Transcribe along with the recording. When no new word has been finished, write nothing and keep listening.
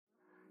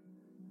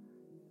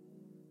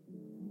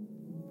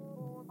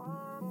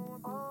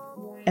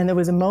And there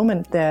was a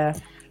moment there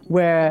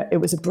where it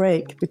was a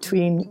break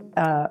between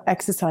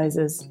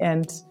exercises.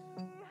 And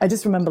I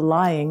just remember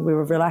we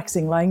were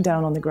relaxing, lying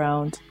down on the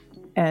ground,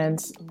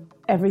 and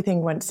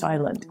everything went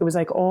silent. It was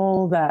like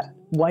all that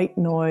white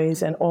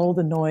noise and all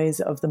the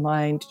noise of the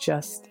mind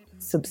just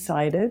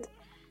subsided.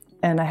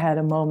 And I had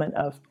a moment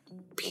of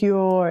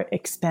pure,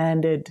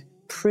 expanded,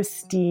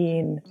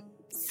 pristine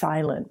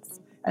silence.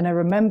 And I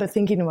remember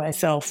thinking to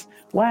myself,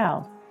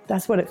 wow,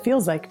 that's what it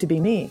feels like to be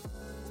me.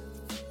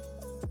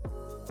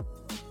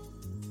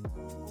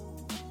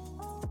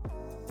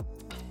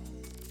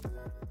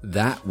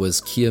 That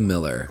was Kia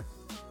Miller.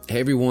 Hey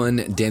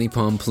everyone, Danny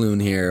Pomploon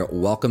here.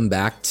 Welcome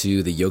back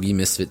to the Yogi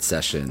Misfit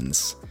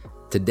Sessions.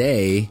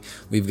 Today,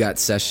 we've got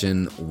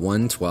session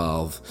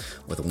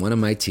 112 with one of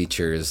my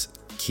teachers,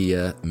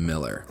 Kia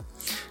Miller.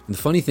 And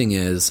the funny thing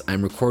is,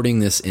 I'm recording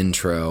this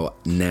intro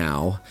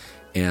now,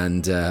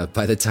 and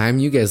by the time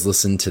you guys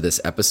listen to this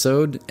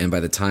episode, and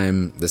by the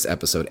time this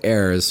episode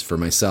airs for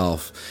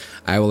myself,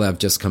 I will have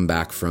just come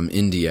back from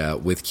India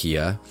with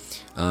Kia.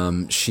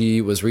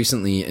 She was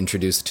recently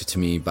introduced to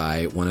me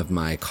by one of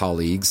my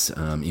colleagues,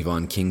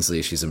 Yvonne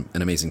Kingsley. She's an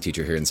amazing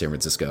teacher here in San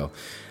Francisco.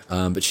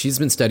 But she's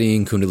been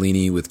studying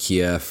Kundalini with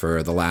Kia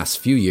for the last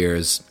few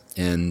years.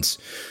 And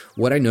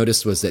what I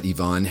noticed was that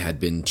Yvonne had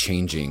been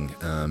changing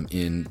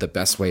in the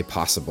best way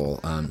possible.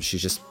 She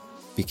just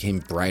became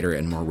brighter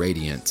and more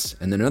radiant.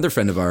 And then another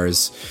friend of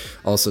ours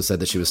also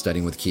said that she was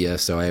studying with Kia.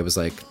 So I was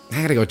like,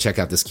 I gotta go check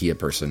out this Kia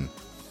person.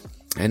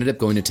 I ended up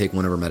going to take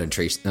one of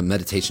her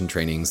meditation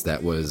trainings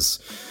that was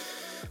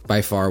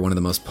by far one of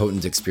the most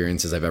potent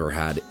experiences I've ever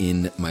had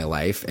in my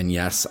life. And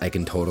yes, I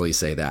can totally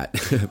say that.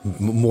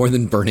 More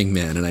than Burning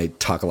Man, and I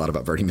talk a lot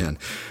about Burning Man.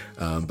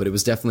 But it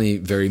was definitely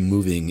very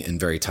moving and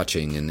very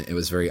touching, and it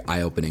was very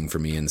eye-opening for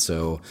me. And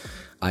so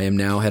I am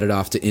now headed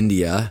off to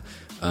India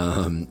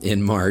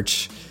in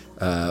March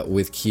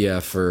with Kia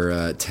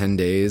for 10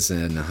 days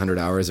and 100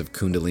 hours of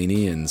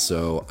Kundalini. And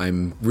so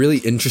I'm really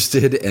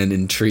interested and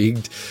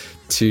intrigued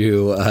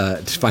to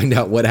find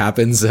out what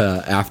happens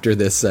after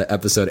this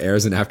episode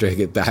airs and after I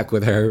get back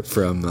with her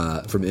from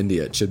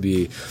India. It should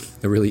be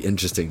a really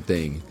interesting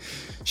thing.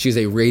 She's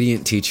a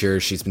radiant teacher.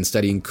 She's been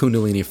studying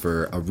Kundalini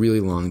for a really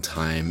long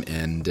time.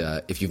 And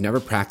if you've never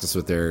practiced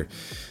with her,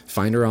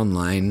 find her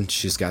online.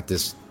 She's got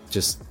this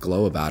just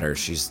glow about her.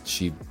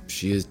 She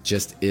is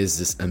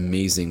this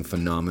amazing,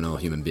 phenomenal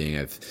human being.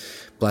 I've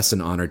blessed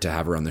and honored to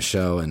have her on the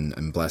show, and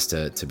I'm blessed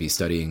to be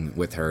studying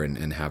with her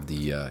and have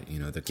the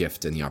the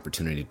gift and the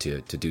opportunity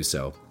to do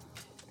so.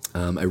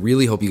 I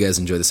really hope you guys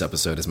enjoy this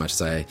episode as much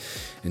as I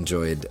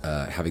enjoyed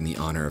having the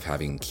honor of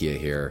having Kia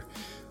here.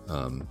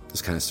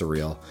 It's kind of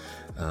surreal.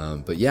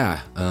 But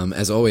yeah,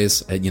 as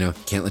always,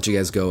 can't let you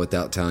guys go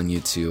without telling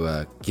you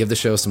to give the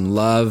show some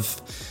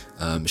love,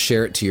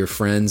 share it to your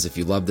friends. If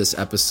you love this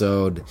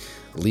episode,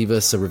 leave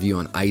us a review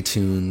on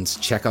iTunes,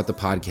 check out the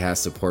podcast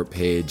support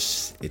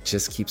page. It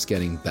just keeps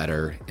getting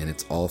better, and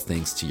it's all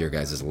thanks to your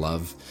guys'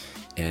 love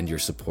and your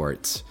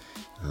support.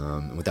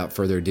 And without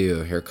further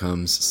ado, here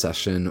comes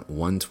session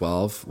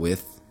 112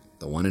 with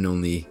the one and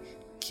only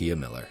Kia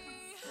Miller.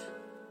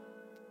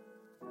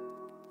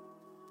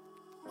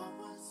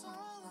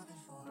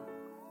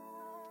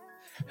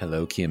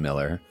 Hello, Kia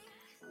Miller.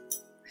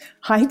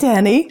 Hi,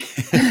 Danny.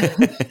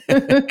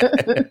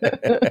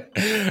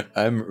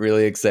 I'm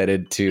really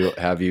excited to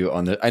have you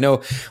on I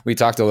know we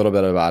talked a little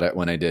bit about it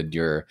when I did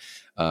your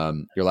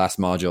last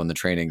module in the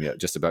training,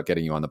 just about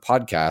getting you on the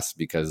podcast,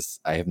 because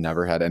I have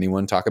never had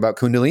anyone talk about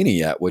Kundalini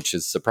yet, which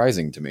is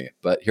surprising to me.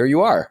 But here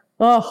you are.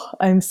 Oh,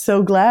 I'm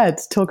so glad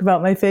to talk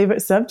about my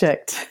favorite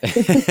subject.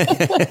 We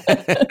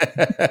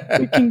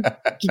can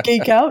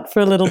geek out for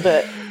a little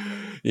bit.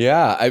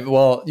 Yeah.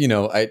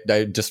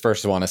 I just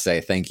first want to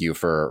say thank you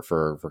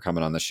for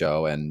coming on the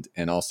show. And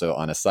also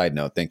on a side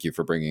note, thank you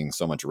for bringing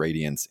so much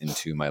radiance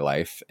into my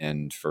life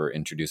and for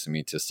introducing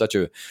me to such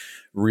a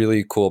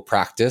really cool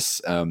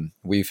practice.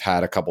 We've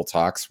had a couple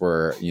talks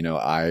where,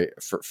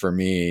 for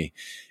me,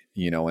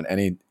 when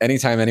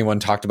anytime anyone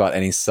talked about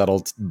any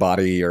subtle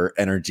body or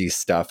energy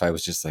stuff, I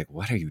was just like,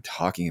 what are you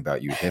talking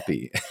about, you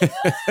hippie?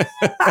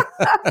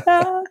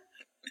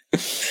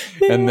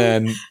 And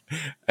then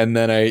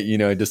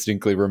I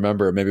distinctly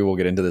remember, maybe we'll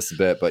get into this a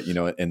bit, but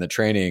in the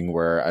training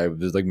where I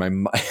was like,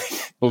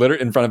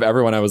 literally in front of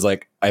everyone, I was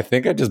like, I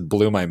think I just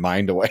blew my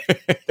mind away.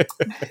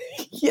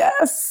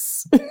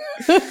 Yes.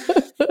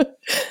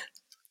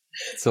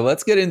 So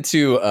let's get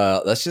into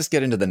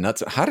the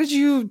nuts. How did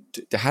you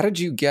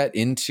get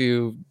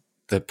into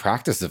the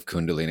practice of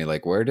Kundalini?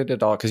 Like, where did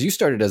it all, because you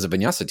started as a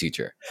vinyasa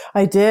teacher.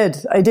 I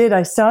did.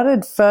 I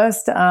started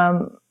first,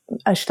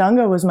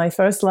 Ashtanga was my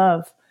first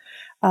love.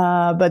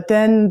 But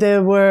then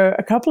there were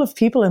a couple of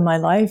people in my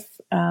life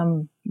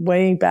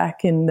way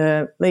back in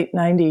the late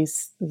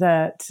 90s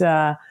that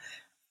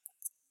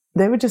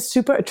they were just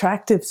super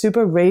attractive,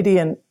 super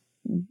radiant,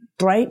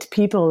 bright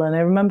people. And I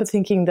remember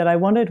thinking that I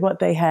wanted what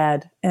they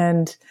had.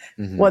 And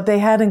what they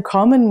had in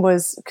common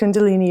was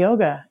Kundalini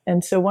yoga.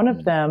 And so one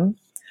of them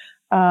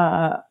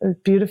a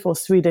beautiful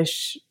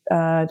Swedish,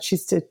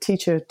 she's a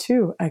teacher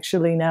too,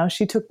 actually now.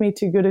 She took me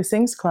to Guru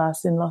Singh's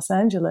class in Los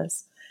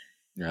Angeles.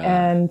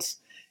 And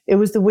it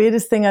was the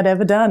weirdest thing I'd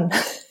ever done.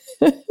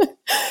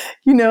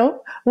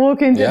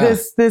 Walk into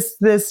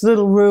this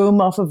little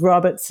room off of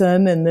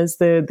Robertson, and there's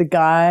the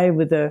guy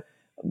with the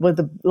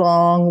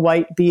long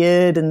white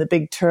beard and the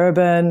big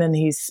turban, and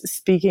he's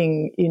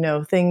speaking,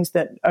 things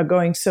that are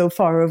going so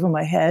far over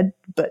my head,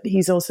 but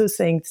he's also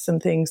saying some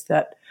things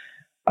that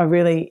are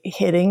really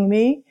hitting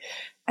me.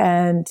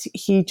 And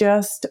he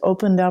just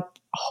opened up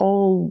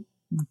whole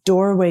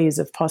doorways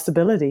of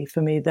possibility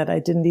for me that I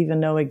didn't even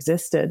know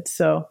existed.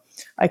 So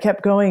I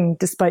kept going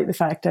despite the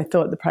fact I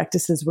thought the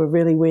practices were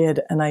really weird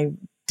and I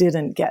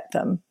didn't get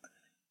them.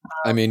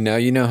 I mean, now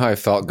you know how I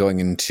felt going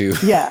into,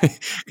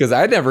 because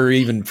I never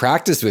even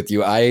practiced with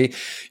you. I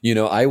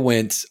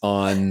went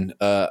on,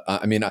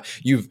 I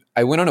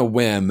went on a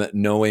whim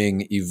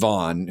knowing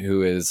Yvonne,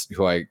 who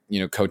I,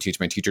 co-teach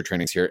my teacher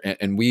trainings here.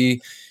 And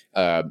we,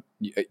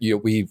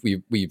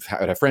 we've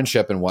had a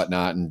friendship and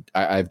whatnot. And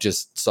I've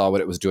just saw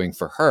what it was doing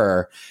for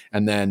her.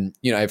 And then,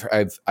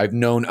 I've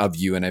known of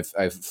you and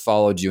I've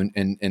followed you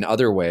in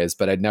other ways,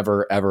 but I'd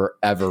never, ever,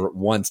 ever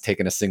once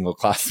taken a single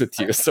class with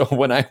you. So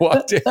when I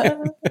walked in,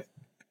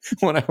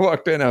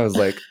 I was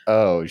like,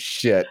 oh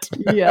shit.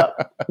 Yeah.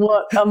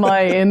 What am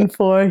I in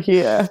for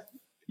here?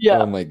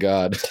 Yeah. Oh my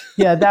God.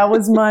 Yeah.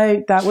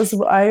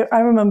 I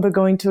remember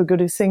going to a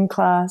Guru Singh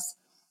class,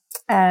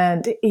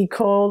 and he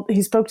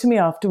spoke to me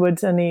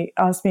afterwards, and he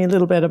asked me a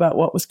little bit about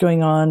what was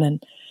going on.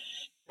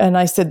 And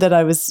I said that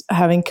I was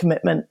having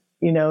commitment,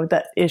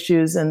 that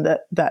issues, and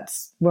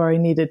that's where I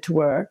needed to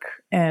work.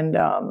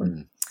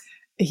 And,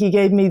 he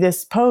gave me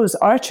this pose,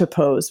 Archer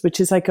pose,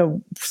 which is like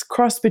a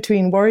cross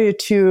between Warrior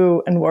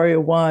 2 and Warrior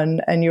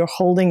 1, and you're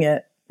holding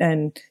it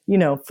and,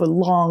 for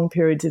long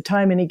periods of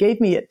time. And he gave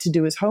me it to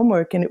do his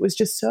homework, and it was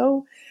just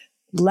so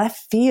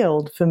left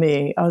field for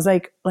me. I was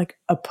like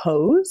a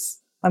pose?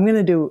 I'm going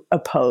to do a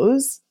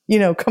pose,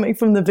 coming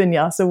from the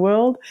vinyasa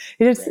world.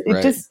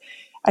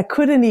 I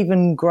couldn't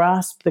even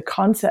grasp the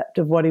concept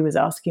of what he was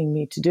asking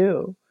me to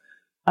do.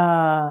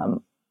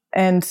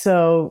 And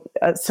so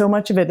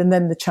much of it. And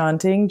then the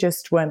chanting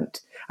just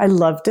went, I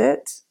loved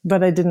it,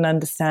 but I didn't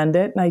understand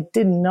it. And I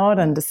did not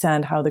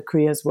understand how the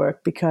Kriyas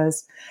work,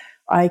 because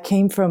I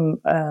came from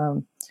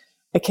a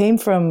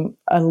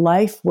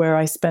life where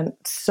I spent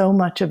so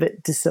much of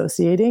it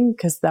dissociating,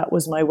 because that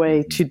was my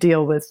way to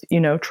deal with,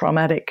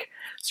 traumatic,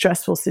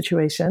 stressful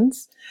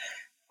situations.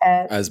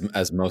 And,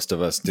 as most of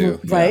us do.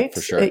 Right. Yeah,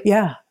 for sure.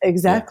 Yeah,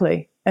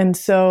 exactly. Yeah. And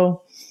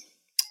so,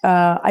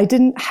 I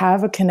didn't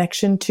have a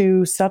connection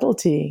to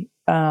subtlety,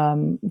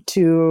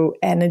 to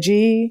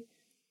energy.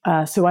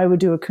 So I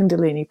would do a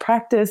Kundalini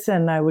practice,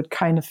 and I would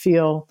kind of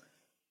feel,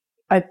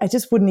 I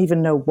just wouldn't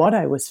even know what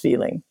I was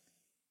feeling.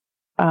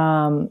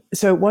 So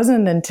it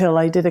wasn't until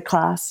I did a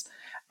class,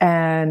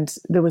 and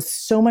there was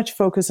so much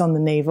focus on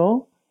the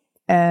navel.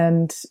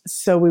 And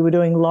so we were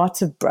doing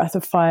lots of breath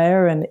of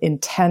fire and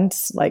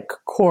intense, like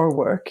core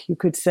work, you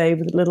could say,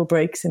 with little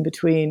breaks in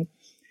between.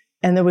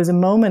 And there was a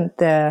moment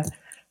there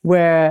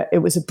where it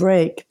was a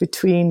break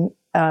between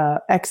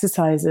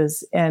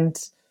exercises, and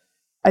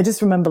I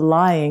just remember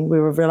we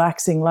were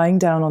relaxing, lying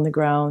down on the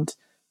ground,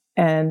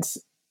 and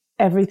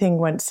everything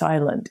went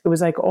silent. It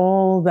was like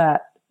all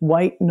that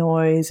white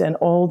noise and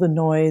all the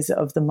noise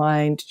of the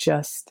mind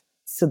just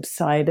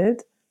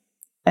subsided,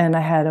 and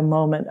I had a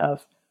moment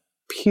of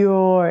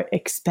pure,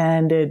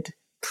 expanded,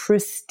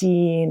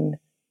 pristine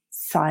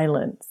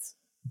silence,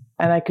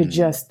 and I could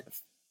just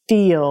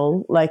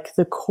feel like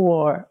the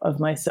core of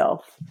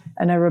myself.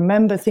 And I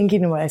remember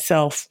thinking to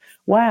myself,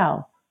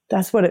 wow,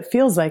 that's what it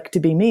feels like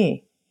to be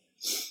me.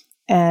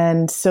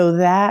 And so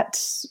that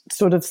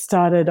sort of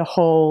started a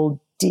whole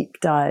deep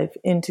dive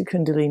into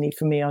Kundalini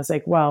for me. I was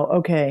like, wow,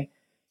 okay,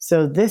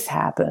 so this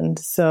happened.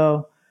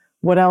 So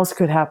what else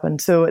could happen?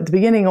 So at the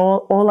beginning,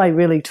 all I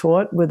really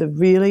taught were the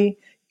really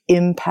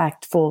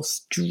impactful,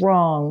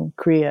 strong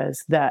Kriyas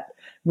that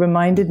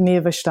reminded me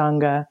of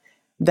Ashtanga,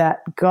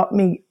 that got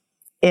me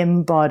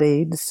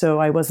embodied, so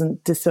I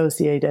wasn't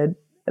dissociated,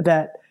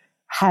 that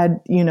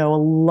had, a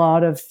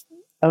lot of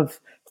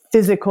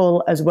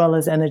physical as well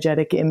as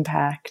energetic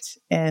impact.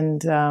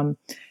 And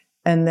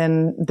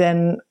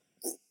then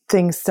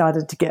things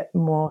started to get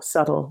more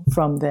subtle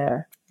from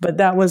there. But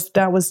that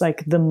was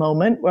like the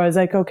moment where I was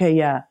like, okay,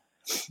 yeah,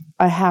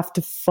 I have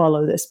to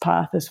follow this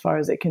path as far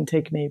as it can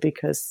take me,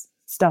 because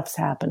stuff's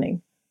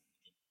happening.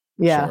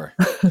 Yeah.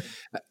 Sure.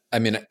 I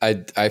mean,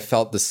 I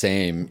felt the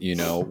same,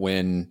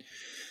 when,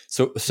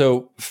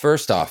 so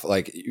first off,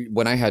 like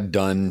when I had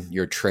done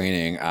your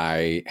training,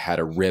 I had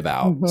a rib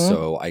out. Mm-hmm.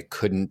 So I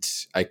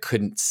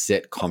couldn't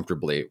sit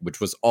comfortably, which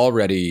was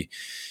already,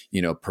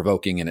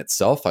 provoking in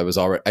itself. I was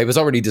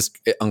already just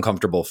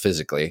uncomfortable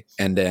physically.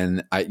 And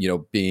then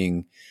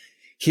being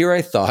here,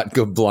 I thought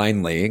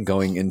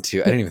going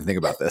into, I didn't even think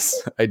about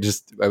this. I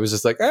was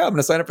just like, I'm going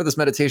to sign up for this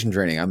meditation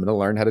training. I'm going to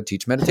learn how to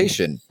teach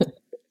meditation.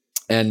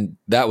 And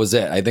that was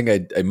it. I think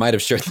I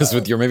might've shared this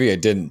with you, or maybe I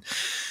didn't.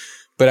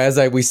 but as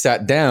we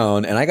sat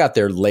down, and I got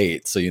there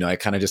late, so I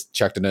kind of just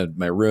checked into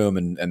my room,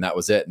 and that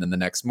was it. And then the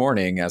next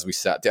morning, as we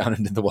sat down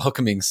into the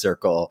welcoming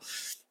circle,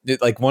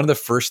 like one of the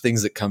first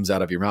things that comes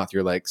out of your mouth,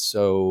 you're like,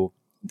 so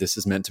this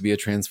is meant to be a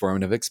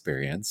transformative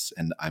experience,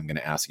 and I'm going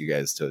to ask you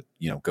guys to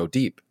go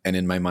deep. And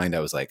in my mind, I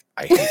was like,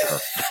 I hate her.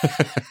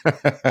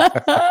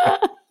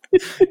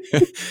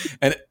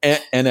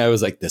 and I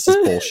was like, this is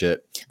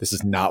bullshit. This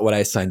is not what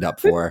I signed up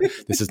for.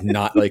 This is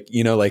not like,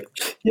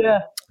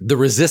 yeah. The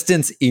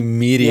resistance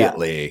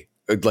immediately,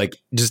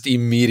 just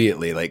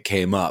immediately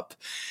came up.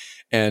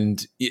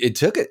 And it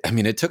took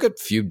a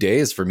few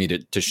days for me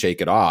to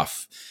shake it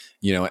off,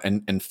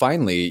 and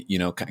finally,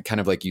 kind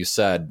of like you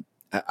said,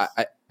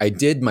 I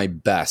did my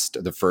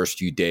best the first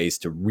few days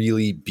to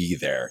really be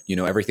there,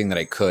 everything that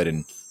I could.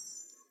 And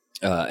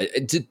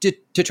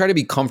to try to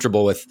be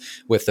comfortable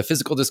with the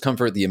physical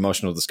discomfort, the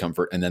emotional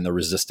discomfort, and then the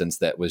resistance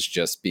that was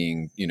just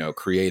being,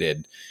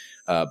 created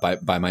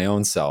by my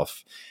own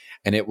self.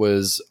 And it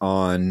was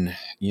on,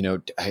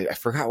 I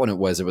forgot when it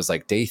was. It was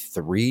like day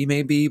 3,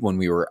 maybe, when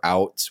we were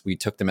out. We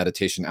took the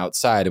meditation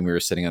outside, and we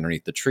were sitting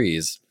underneath the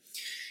trees,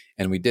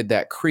 and we did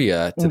that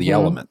Kriya to the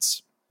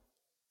elements.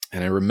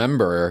 And I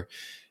remember,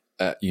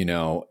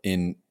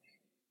 in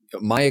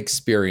my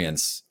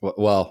experience,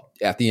 well,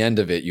 at the end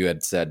of it, you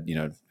had said,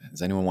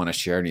 does anyone want to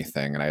share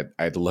anything? And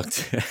I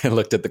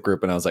looked at the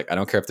group, and I was like, I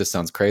don't care if this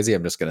sounds crazy.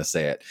 I'm just going to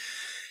say it.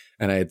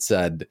 And I had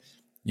said,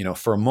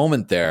 for a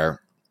moment there,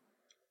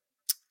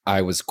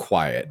 I was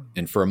quiet.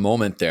 And for a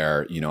moment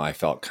there, I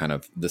felt kind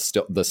of the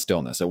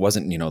stillness. It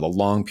wasn't, the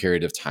long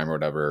period of time or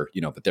whatever,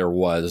 but there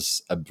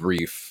was a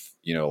brief,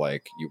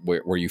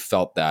 where you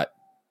felt that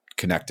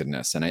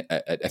connectedness. And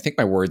I think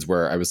my words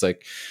were, I was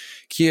like,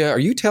 Kia, are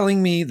you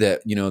telling me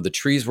that, the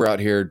trees were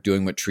out here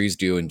doing what trees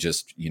do and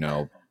just,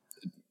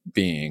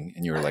 being?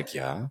 And you were like,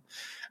 yeah.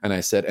 And I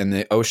said, and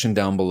the ocean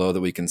down below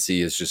that we can see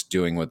is just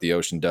doing what the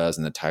ocean does,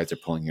 and the tides are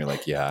pulling. You're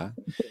like, yeah.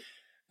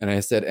 And I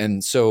said,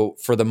 and so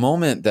for the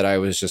moment that I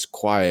was just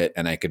quiet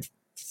and I could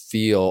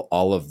feel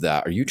all of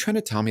that, are you trying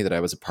to tell me that I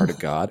was a part of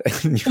God?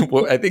 And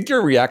I think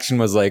your reaction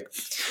was like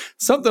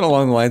something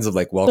along the lines of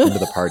like, welcome to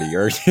the party,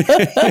 or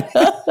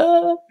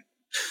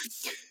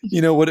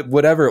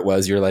whatever it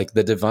was. You're like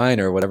the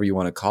divine, or whatever you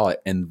want to call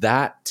it. And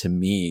that to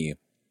me,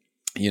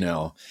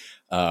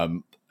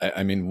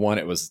 one,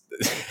 it was,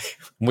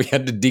 we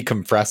had to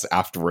decompress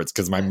afterwards,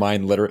 because my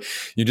mind literally,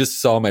 you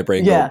just saw my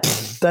brain go,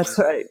 that's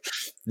right.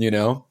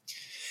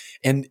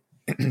 And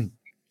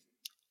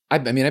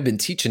I've been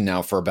teaching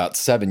now for about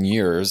 7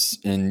 years,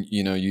 and,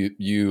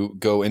 you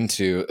go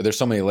into, there's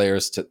so many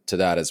layers to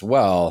that as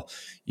well,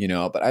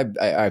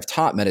 but I've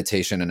taught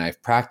meditation, and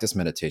I've practiced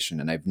meditation,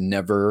 and I've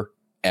never,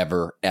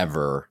 ever,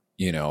 ever,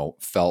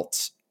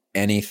 felt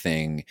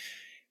anything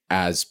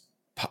as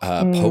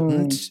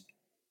potent.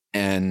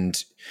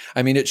 And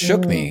it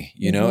shook me,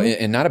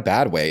 in not a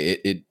bad way.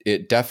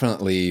 It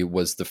definitely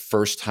was the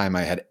first time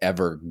I had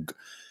ever,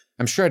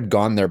 I'm sure I'd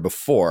gone there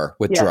before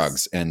with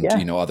drugs and,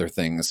 other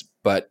things,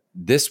 but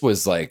this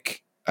was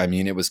like,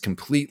 it was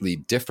completely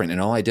different. And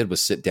all I did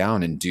was sit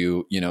down and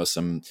do,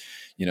 some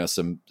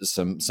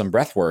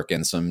breath work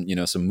and some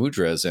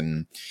mudras.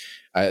 And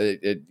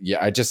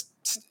I just,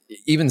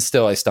 even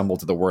still, I stumble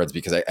to the words,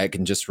 because I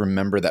can just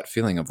remember that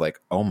feeling of like,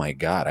 oh my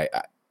God,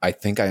 I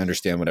think I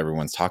understand what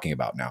everyone's talking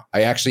about now.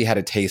 I actually had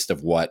a taste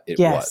of what it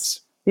was.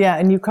 Yeah.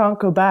 And you can't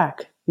go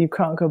back. You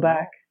can't go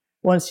back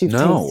once you've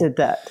tasted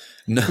that.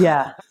 No.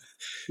 Yeah.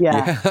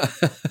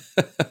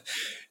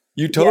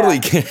 You totally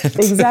can't.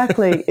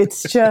 Exactly.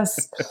 It's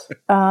just,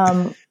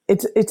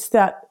 it's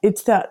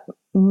that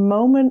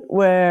moment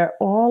where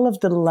all of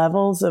the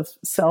levels of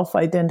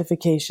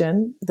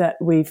self-identification that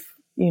we've,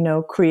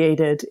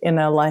 created in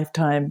our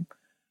lifetime,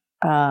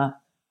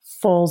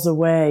 falls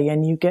away,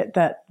 and you get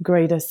that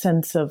greater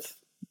sense of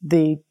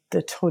the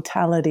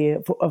totality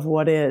of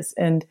what is.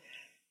 And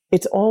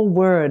it's all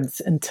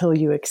words until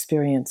you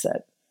experience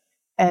it.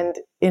 And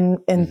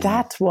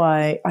that's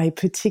why I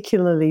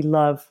particularly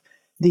love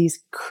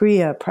these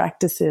Kriya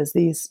practices,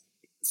 these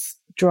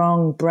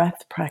strong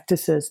breath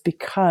practices,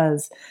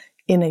 because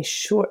in a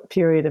short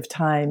period of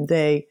time,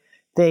 they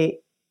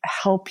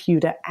help you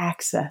to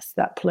access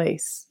that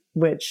place,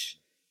 which,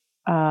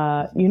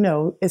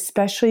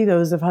 especially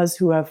those of us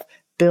who have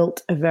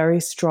built a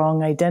very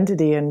strong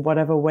identity in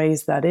whatever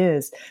ways that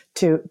is,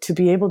 to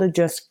be able to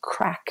just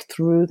crack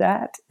through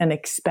that and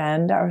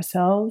expand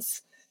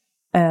ourselves,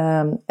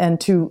 and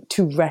to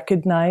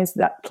recognize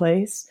that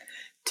place.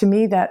 To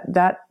me,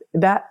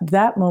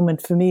 that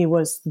moment for me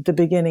was the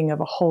beginning of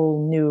a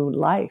whole new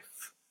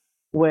life,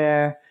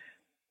 where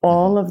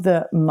all of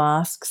the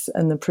masks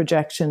and the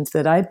projections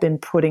that I'd been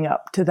putting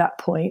up to that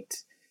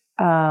point,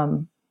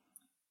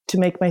 to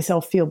make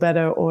myself feel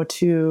better or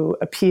to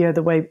appear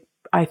the way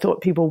I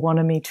thought people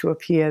wanted me to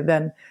appear,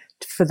 then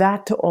for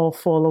that to all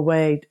fall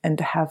away, and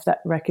to have that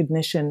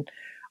recognition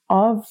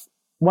of,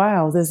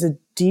 wow, there's a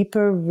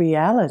deeper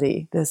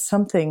reality. There's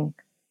something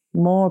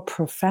more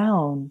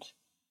profound.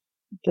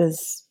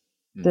 There's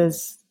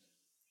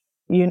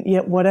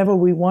whatever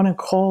we want to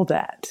call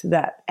that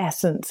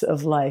essence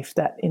of life,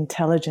 that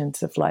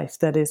intelligence of life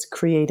that is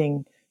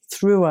creating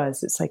through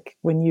us. It's like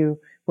when you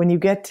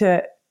get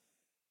to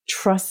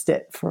trust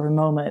it for a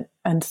moment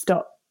and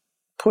stop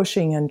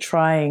pushing and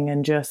trying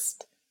and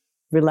just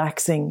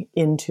relaxing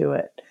into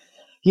it.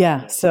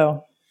 Yeah.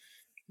 So.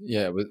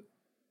 Yeah.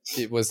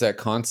 It was that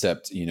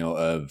concept,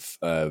 of,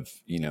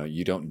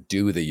 you don't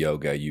do the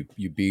yoga, you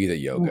be the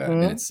yoga. Mm-hmm.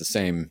 And it's the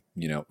same,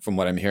 from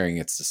what I'm hearing,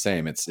 it's the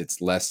same.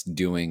 It's less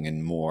doing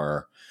and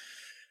more,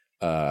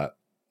 the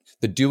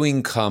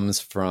doing comes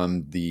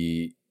from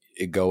the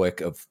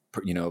egoic of,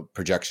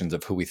 projections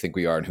of who we think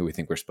we are and who we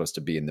think we're supposed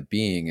to be. And the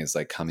being is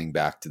like coming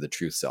back to the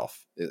true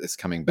self. It's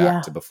coming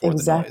back to before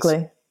the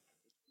noise.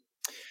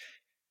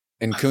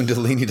 And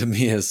Kundalini to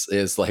me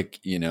is like,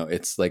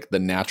 it's like the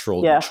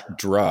natural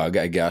drug,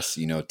 I guess,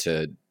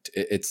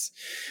 it's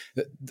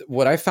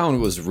what I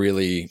found was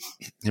really,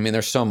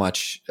 there's so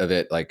much of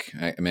it. Like,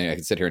 I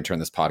could sit here and turn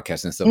this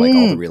podcast and stuff, like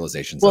all the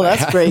realizations. Well,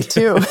 that's great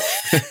too.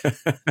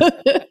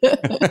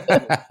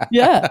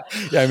 Yeah.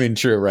 Yeah.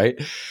 True. Right.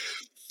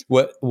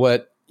 What,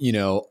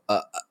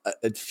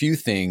 a few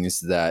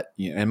things that,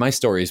 and my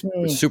story is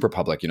super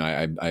public.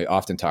 I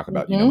often talk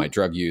about, my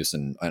drug use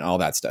and all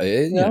that stuff.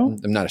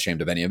 I'm not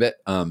ashamed of any of it.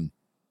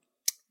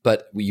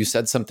 But you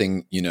said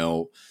something,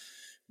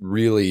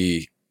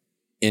 really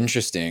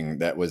interesting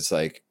that was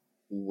like,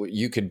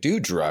 you could do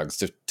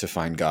drugs to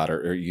find God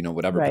or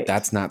whatever, but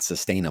that's not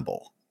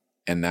sustainable.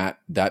 And that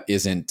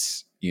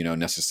isn't,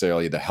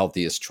 necessarily the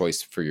healthiest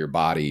choice for your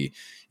body,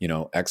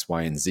 X,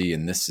 Y, and Z.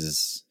 And this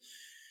is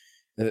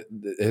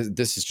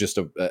just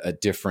a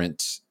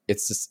different,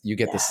 it's just, you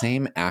get the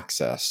same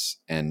access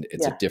and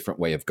it's a different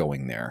way of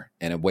going there,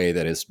 and a way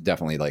that is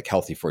definitely like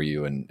healthy for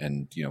you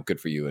and good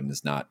for you, and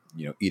is not,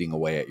 eating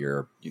away at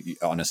your,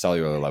 on a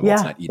cellular level. Yeah,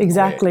 it's not eating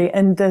exactly. away at you.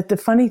 And the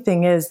funny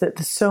thing is that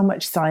there's so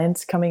much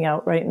science coming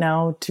out right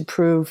now to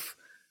prove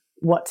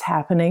what's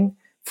happening.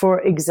 For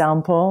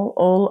example,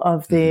 all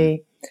of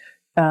the,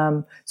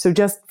 so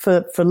just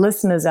for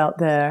listeners out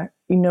there,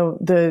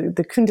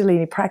 the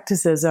Kundalini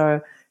practices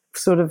are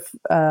sort of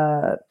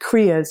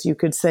kriyas, you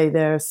could say.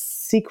 They're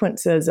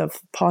sequences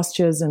of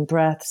postures and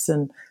breaths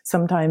and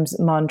sometimes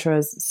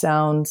mantras,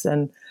 sounds,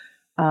 and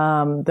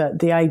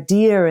the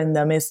idea in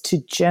them is to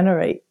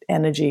generate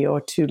energy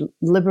or to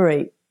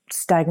liberate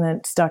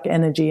stagnant, stuck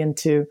energy and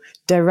to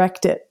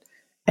direct it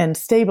and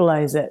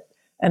stabilize it.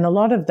 And a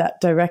lot of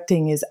that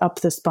directing is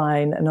up the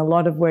spine, and a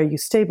lot of where you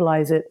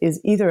stabilize it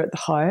is either at the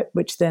heart,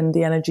 which then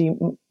the energy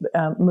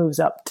moves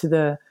up to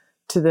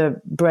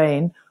the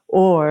brain,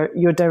 or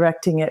you're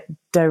directing it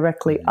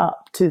directly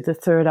up to the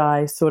third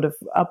eye, sort of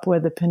up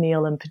where the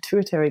pineal and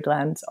pituitary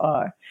glands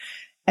are.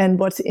 And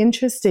what's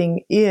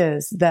interesting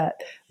is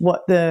that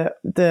what the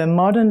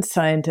modern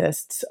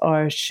scientists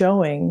are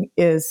showing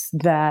is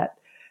that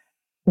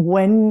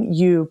when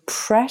you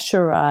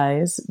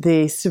pressurize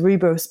the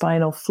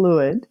cerebrospinal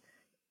fluid,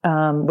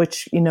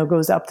 which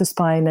goes up the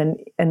spine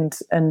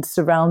and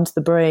surrounds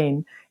the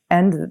brain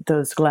and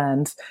those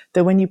glands,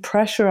 that when you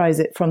pressurize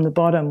it from the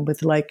bottom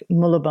with like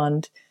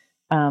Mulaband,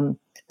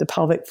 the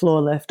pelvic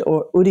floor lift,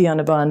 or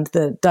Uddiyana Bandh,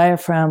 the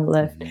diaphragm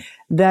lift,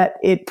 that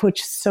it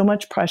puts so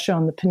much pressure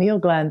on the pineal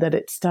gland that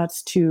it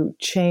starts to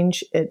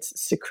change its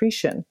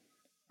secretion,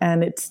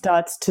 and it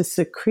starts to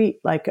secrete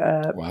like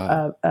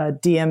a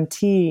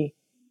DMT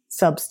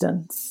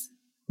substance,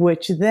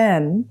 which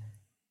then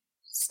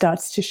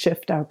starts to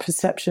shift our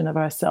perception of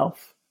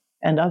ourselves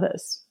and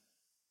others,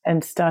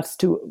 and starts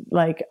to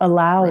like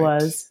allow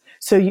us.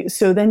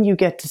 So then you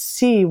get to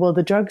see, well,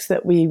 the drugs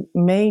that we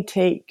may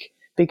take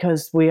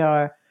because we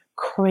are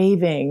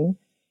craving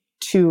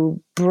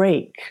to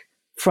break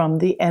from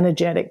the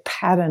energetic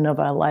pattern of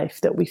our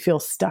life that we feel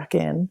stuck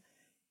in,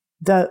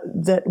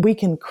 that we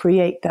can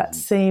create that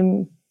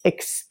same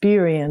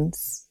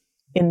experience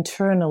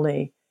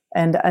internally,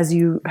 and as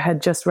you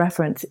had just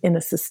referenced, in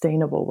a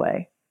sustainable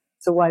way.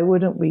 So why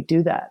wouldn't we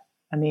do that?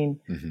 To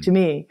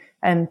me,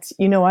 and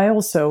I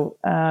also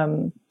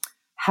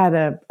had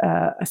a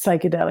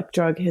psychedelic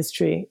drug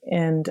history,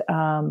 and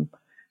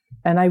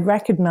I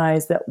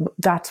recognized that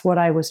that's what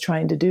I was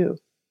trying to do.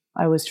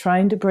 I was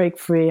trying to break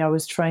free. I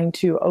was trying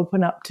to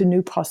open up to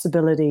new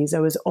possibilities.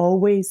 I was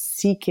always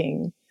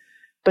seeking,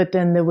 but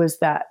then there was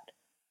that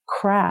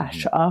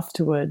crash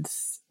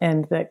afterwards,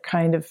 and that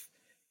kind of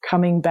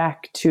coming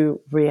back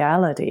to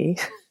reality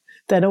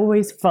that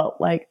always felt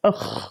like,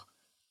 ugh.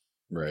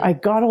 Right. I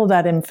got all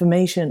that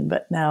information,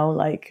 but now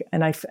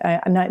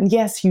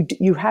yes,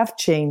 you have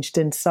changed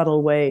in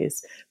subtle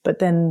ways, but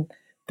then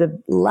the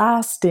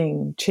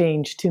lasting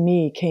change to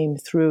me came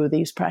through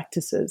these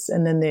practices,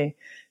 and then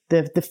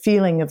the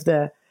feeling of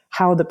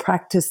how the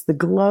practice, the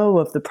glow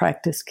of the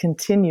practice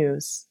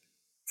continues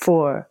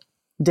for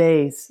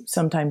days,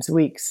 sometimes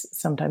weeks,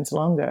 sometimes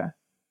longer.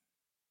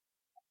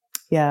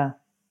 Yeah.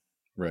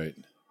 Right.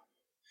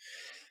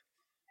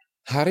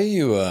 How do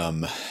you,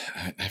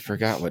 I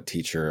forgot what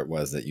teacher it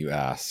was that you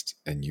asked,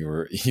 and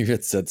you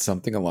had said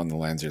something along the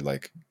lines, you're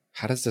like,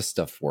 how does this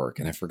stuff work?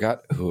 And I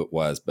forgot who it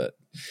was, but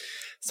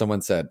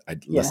Someone said,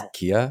 listen,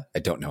 Kia, I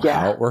don't know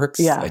Yeah. how it works.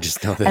 Yeah. I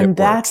just know that and it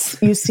that's,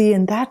 works. You see,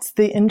 and that's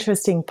the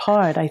interesting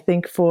part, I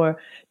think, for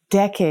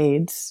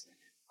decades,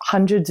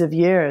 hundreds of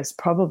years,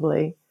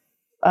 probably.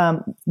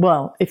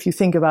 Well, if you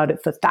think about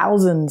it, for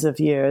thousands of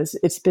years,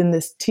 it's been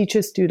this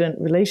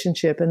teacher-student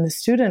relationship, and the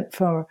student,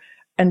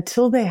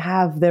 until they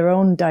have their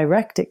own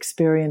direct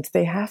experience,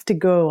 they have to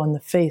go on the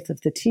faith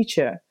of the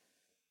teacher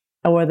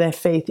or their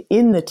faith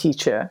in the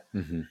teacher.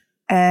 Mm-hmm.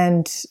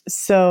 And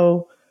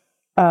so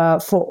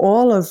for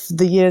all of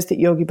the years that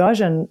Yogi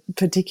Bhajan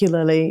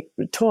particularly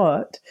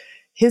taught,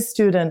 his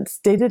students,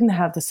 they didn't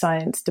have the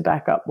science to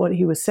back up what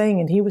he was saying,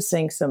 and he was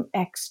saying some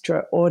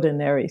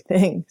extraordinary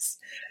things.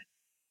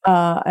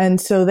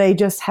 And so they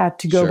just had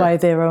to go by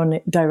their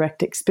own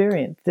direct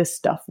experience. This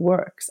stuff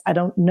works. I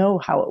don't know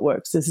how it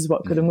works. This is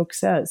what Gurumukh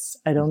says.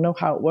 I don't know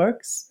how it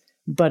works,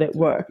 but it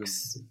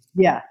works.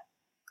 Yeah.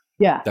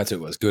 Yeah. That's it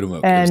was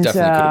Gurumukh. And, it was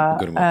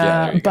definitely Gurumukh.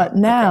 Yeah, there you but go.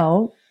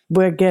 now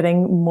we're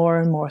getting more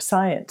and more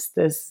science.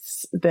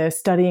 They're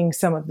studying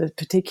some of the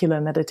particular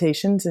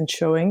meditations and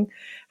showing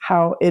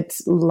how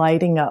it's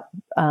lighting up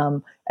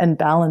and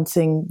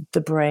balancing the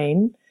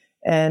brain,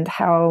 and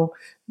how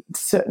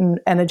certain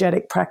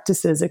energetic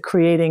practices are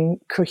creating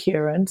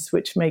coherence,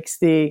 which makes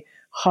the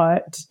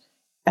heart,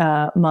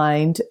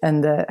 mind,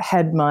 and the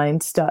head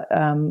mind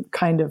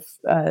kind of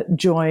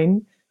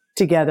join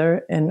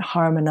together and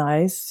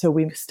harmonize. So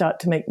we start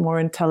to make more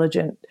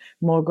intelligent,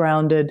 more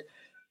grounded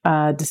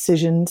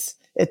decisions,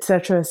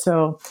 etc.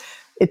 So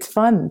it's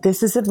fun.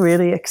 This is a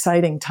really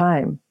exciting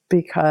time,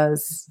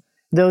 because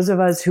those of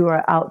us who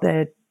are out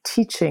there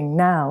teaching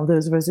now,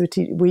 those of us who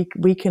teach,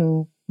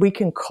 we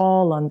can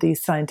call on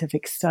these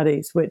scientific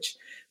studies, which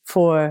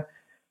for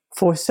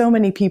so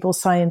many people,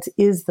 science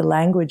is the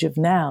language of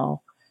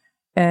now,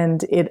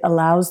 and it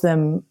allows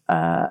them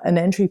an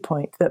entry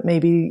point that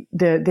maybe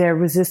their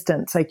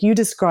resistance, like you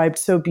described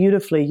so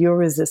beautifully, your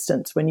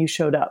resistance when you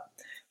showed up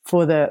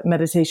for the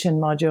meditation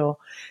module.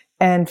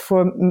 And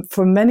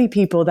for many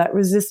people, that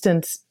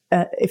resistance,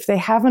 if they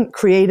haven't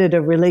created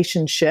a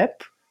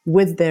relationship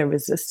with their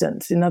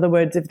resistance, in other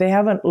words, if they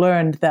haven't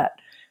learned that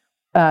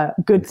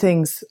good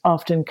things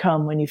often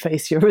come when you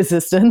face your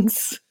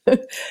resistance,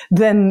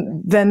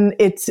 then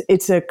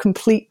it's a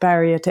complete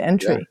barrier to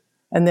entry. Yeah.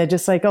 And they're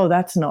just like, oh,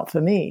 that's not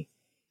for me.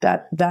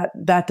 That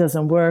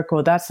doesn't work,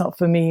 or that's not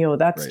for me, or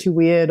that's too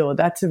weird, or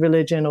that's a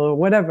religion, or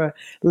whatever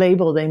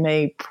label they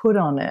may put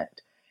on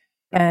it.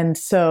 And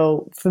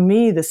so for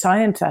me, the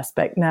science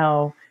aspect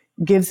now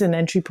gives an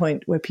entry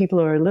point where people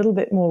are a little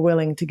bit more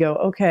willing to go,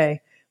 okay,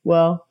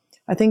 well,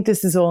 I think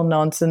this is all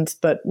nonsense,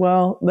 but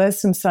well,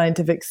 there's some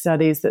scientific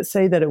studies that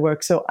say that it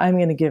works, so I'm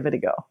going to give it a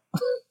go.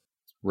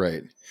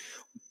 Right.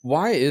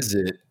 Why is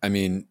it, I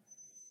mean,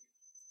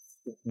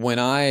 when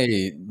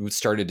I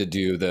started to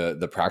do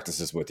the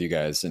practices with you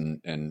guys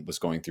and was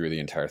going through the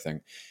entire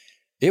thing,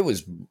 it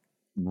was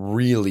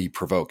really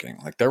provoking.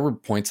 Like there were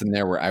points in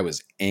there where I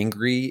was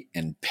angry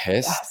and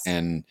pissed. Yes.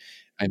 And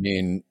I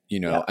mean, you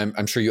know, yeah.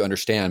 I'm sure you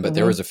understand, but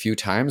there was a few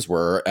times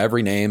where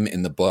every name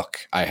in the book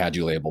I had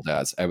you labeled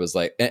as. I was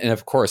like, and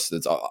of course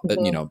it's all,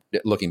 you know,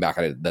 looking back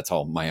at it, that's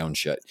all my own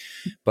shit.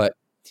 But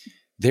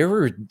there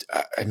were,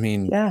 I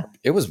mean,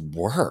 it was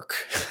work.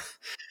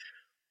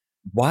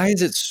 Why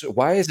is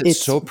it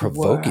so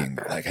provoking?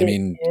 Work. Like, I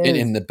mean,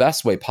 in the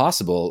best way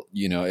possible,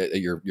 you know,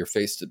 you're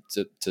faced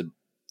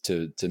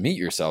to meet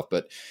yourself.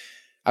 But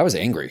I was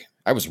angry.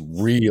 I was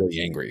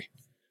really angry.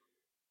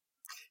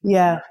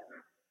 Yeah.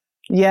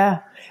 Yeah.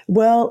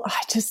 Well,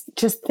 I just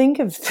think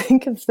of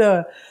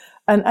the,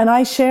 and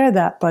I share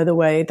that, by the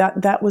way,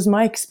 that was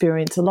my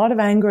experience. A lot of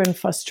anger and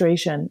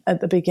frustration at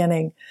the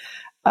beginning.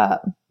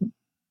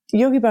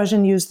 Yogi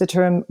Bhajan used the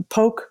term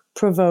poke,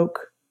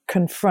 provoke,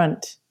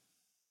 confront,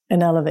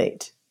 and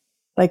elevate.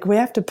 Like we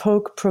have to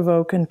poke,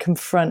 provoke, and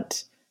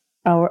confront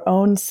our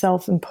own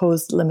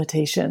self-imposed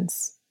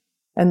limitations.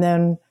 And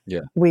then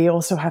we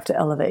also have to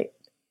elevate.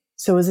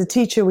 So as a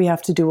teacher, we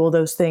have to do all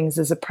those things.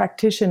 As a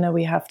practitioner,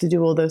 we have to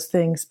do all those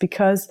things,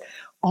 because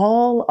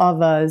all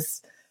of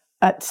us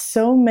at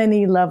so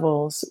many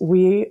levels,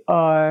 we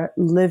are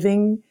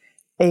living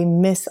a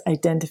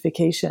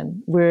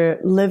misidentification. We're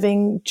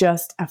living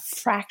just a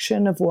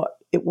fraction of what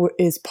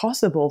is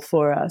possible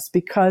for us,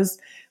 because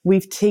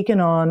we've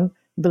taken on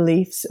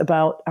beliefs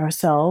about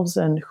ourselves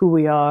and who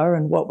we are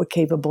and what we're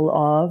capable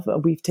of.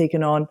 We've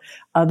taken on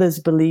others'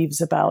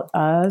 beliefs about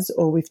us,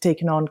 or we've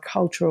taken on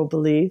cultural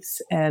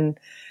beliefs, and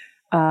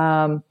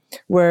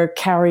we're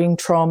carrying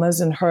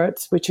traumas and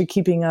hurts, which are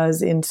keeping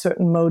us in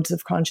certain modes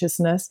of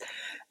consciousness.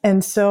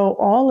 And so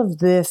all of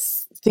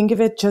this, think of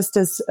it just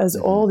as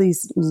all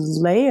these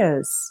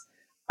layers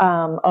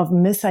of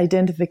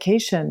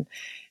misidentification.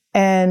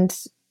 And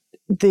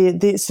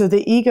so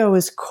the ego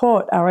is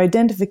caught, our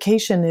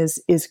identification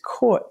is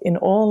caught in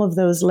all of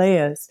those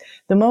layers.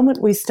 The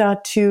moment we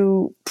start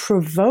to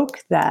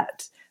provoke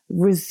that,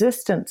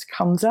 resistance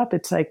comes up.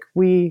 It's like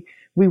we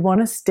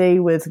want to stay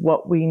with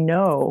what we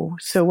know.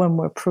 So when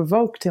we're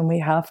provoked and we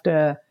have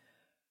to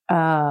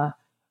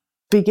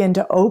begin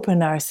to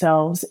open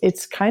ourselves,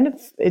 it's kind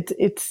of,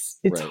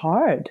 it's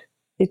hard.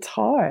 It's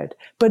hard.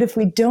 But if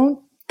we don't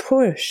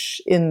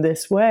push in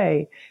this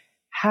way,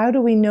 how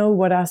do we know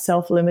what our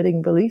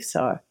self-limiting beliefs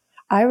are?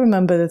 I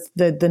remember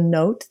the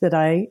note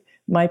that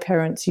my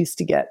parents used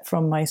to get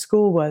from my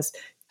school was,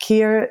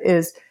 Kia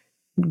is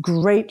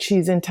great,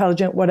 she's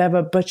intelligent,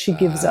 whatever, but she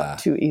gives up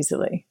too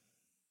easily.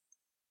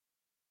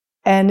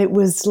 And it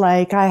was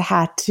like I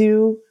had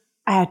to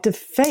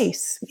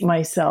face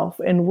myself,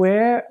 and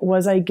where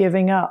was I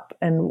giving up,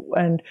 and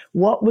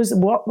what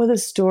were the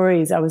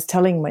stories I was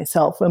telling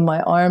myself when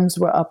my arms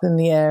were up in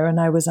the air and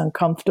I was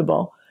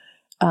uncomfortable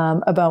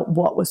about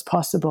what was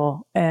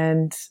possible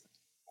and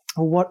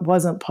what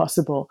wasn't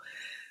possible.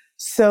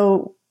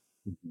 So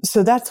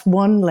that's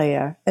one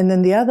layer. And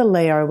then the other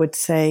layer I would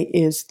say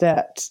is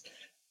that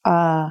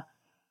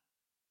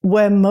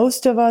where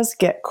most of us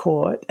get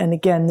caught, and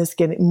again, there's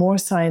getting more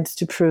science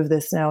to prove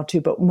this now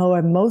too, but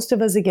where most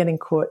of us are getting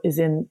caught is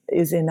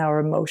in our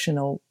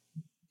emotional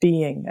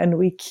being. And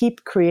we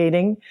keep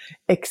creating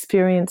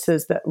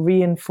experiences that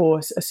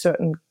reinforce a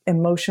certain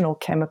emotional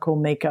chemical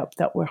makeup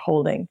that we're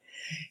holding.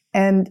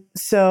 And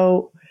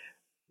so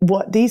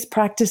what these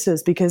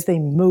practices, because they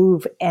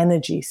move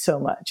energy so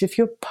much, if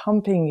you're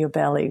pumping your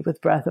belly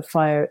with breath of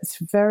fire, it's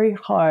very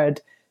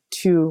hard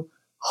to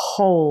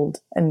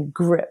hold and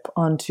grip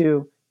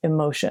onto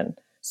emotion.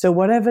 So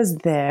whatever's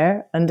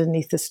there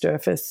underneath the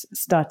surface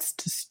starts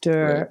to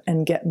stir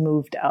and get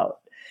moved out.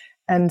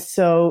 And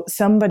so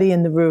somebody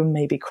in the room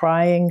may be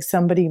crying,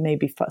 somebody may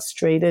be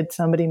frustrated,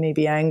 somebody may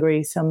be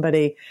angry,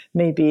 somebody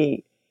may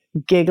be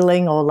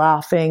giggling or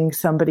laughing,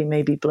 somebody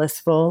may be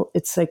blissful.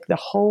 It's like the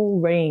whole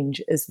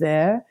range is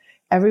there.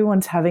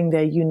 Everyone's having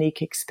their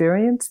unique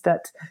experience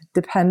that's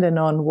dependent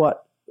on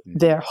what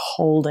they're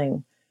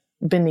holding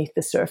beneath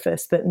the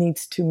surface that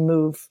needs to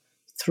move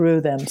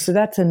through them. So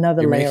that's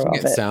another layer of it. You're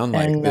making it sound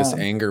like this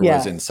anger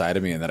was inside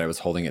of me and that I was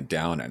holding it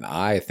down, and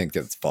I think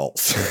that's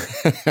false.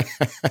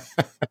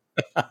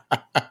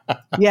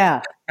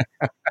 Yeah.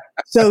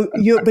 So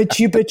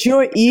but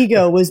your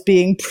ego was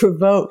being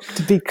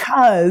provoked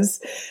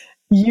because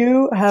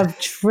you have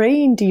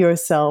trained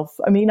yourself.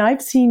 I mean,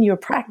 I've seen your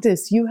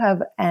practice. You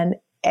have an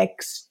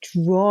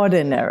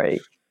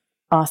extraordinary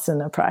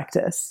asana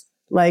practice.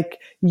 Like,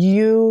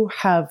 you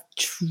have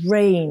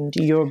trained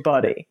your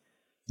body.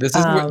 This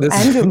is where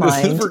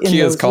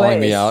Kia's calling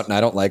me out, and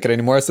I don't like it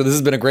anymore. So this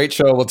has been a great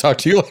show. We'll talk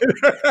to you later.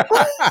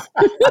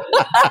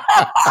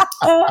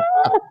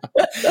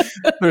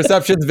 The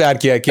reception's bad,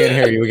 Kia. I can't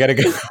hear you. We got to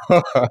go.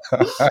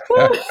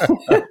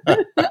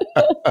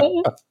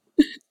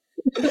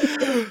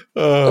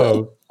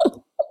 Oh.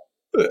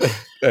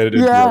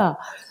 Yeah.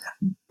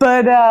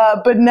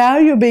 But now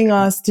you're being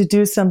asked to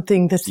do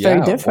something that's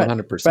very different,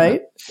 100%.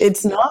 Right?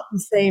 It's not the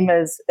same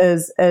as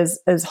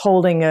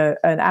holding an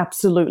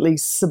absolutely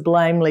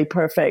sublimely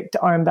perfect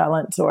arm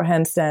balance or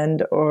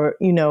handstand, or,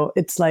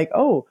 it's like,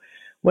 oh,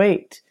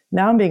 wait,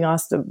 now I'm being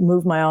asked to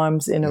move my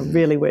arms in a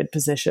really weird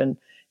position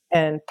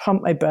and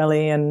pump my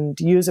belly and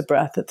use a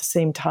breath at the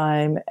same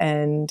time,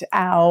 and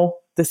ow,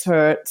 this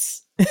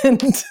hurts.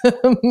 And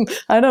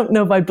I don't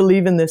know if I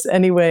believe in this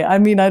anyway. I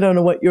mean, I don't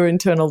know what your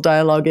internal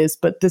dialogue is,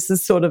 but this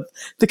is sort of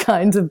the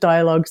kinds of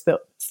dialogues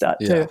that start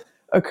to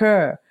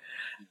occur.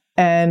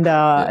 And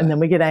then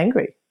we get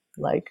angry.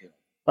 Like,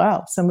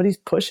 wow, somebody's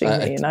pushing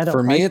me and I don't.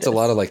 For me, like it's this. a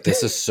lot of like,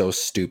 this is so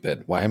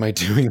stupid. Why am I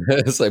doing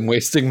this? I'm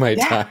wasting my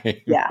time.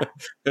 Yeah.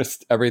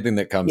 Just everything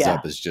that comes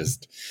up is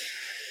just,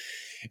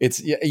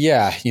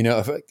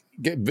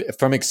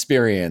 from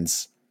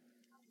experience.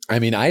 I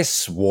mean, I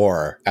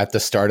swore at the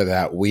start of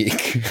that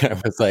week. I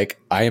was like,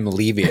 I am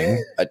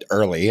leaving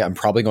early. I'm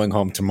probably going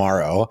home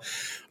tomorrow.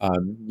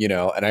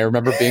 And I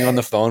remember being on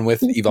the phone with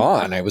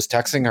Yvonne. I was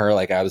texting her,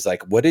 like, I was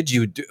like, what did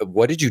you do?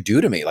 What did you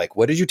do to me? Like,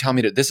 what did you tell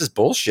me to, this is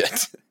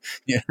bullshit.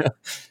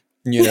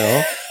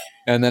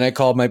 And then I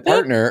called my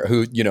partner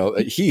who,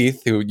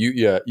 Heath, who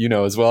you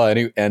know as well.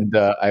 And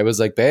I was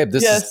like, babe,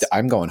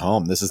 I'm going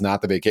home. This is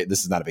not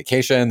this is not a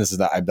vacation. This is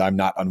not, I'm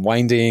not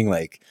unwinding.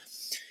 Like,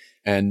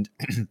 and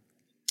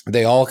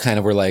they all kind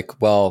of were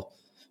like, well,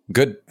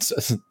 good.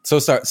 So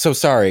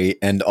sorry.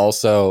 And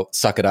also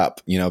suck it up,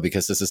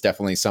 because this is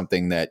definitely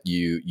something that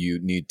you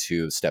need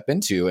to step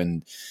into.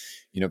 And,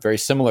 very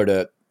similar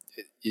to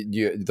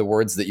the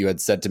words that you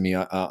had said to me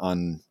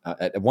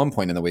at one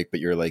point in the week, but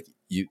you're like,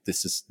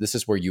 this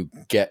is where you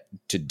get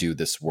to do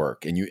this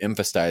work, and you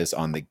emphasize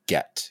on the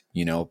get,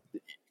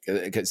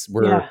 because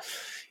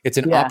it's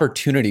an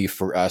opportunity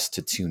for us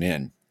to tune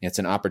in. It's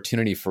an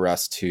opportunity for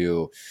us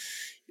to,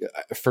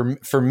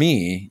 for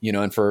me,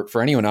 and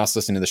for anyone else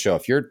listening to the show,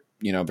 if you're,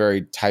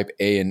 very type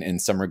A in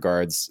some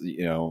regards,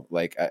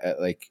 like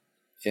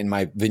in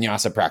my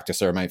vinyasa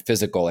practice or my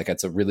physical, like,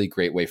 it's a really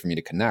great way for me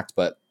to connect,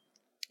 but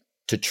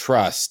to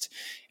trust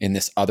in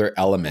this other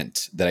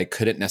element that I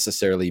couldn't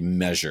necessarily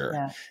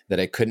measure, that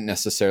I couldn't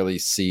necessarily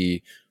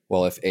see.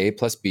 Well, if A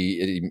plus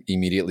B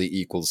immediately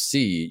equals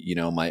C,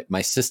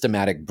 my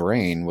systematic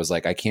brain was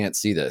like, I can't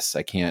see this.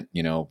 I can't,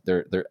 I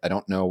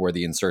don't know where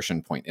the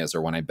insertion point is,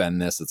 or when I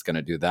bend this, it's going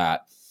to do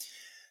that.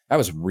 That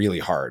was really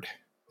hard.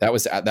 That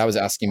was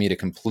asking me to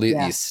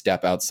completely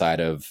step outside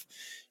of,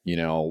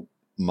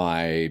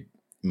 my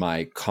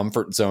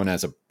comfort zone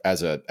as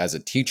a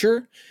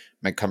teacher,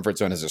 my comfort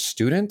zone as a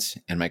student,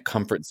 and my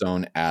comfort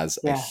zone as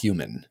a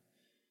human.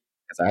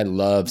 Because I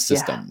love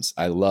systems.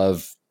 I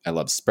love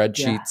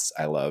spreadsheets.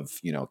 I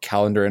love,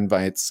 calendar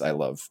invites. I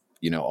love,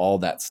 all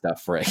that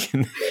stuff where I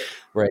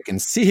can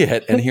see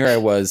it. And here I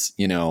was,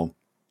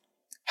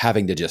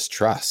 having to just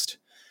trust.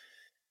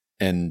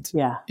 And,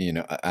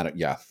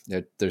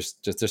 there's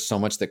so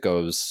much that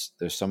goes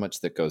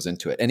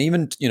into it. And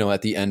even,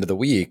 at the end of the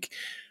week,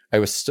 I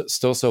was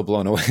still so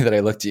blown away that I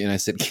looked at you and I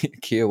said,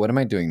 Kia, what am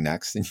I doing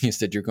next? And you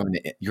said, you're going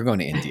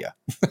to India.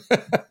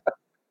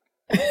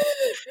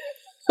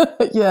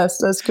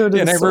 Yes, let's go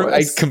to the source.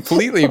 I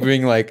completely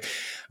being like,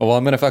 oh, well,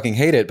 I'm going to fucking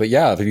hate it. But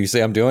yeah, if you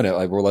say I'm doing it,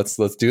 like, well, let's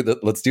do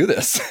that. Let's do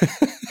this.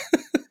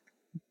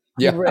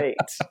 Yeah. Great.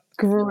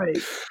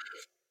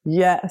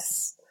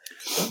 Yes.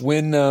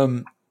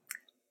 When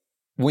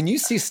you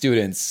see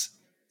students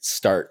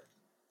start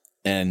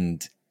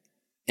and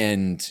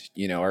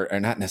or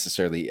not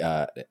necessarily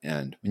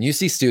end, when you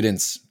see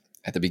students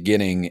at the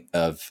beginning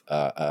of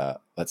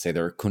let's say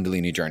their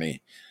Kundalini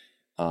journey,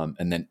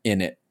 and then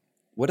in it,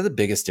 what are the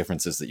biggest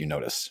differences that you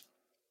notice?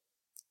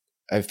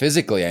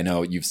 Physically, I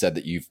know you've said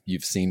that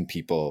you've seen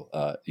people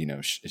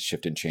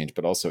shift and change,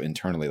 but also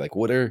internally, like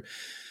what are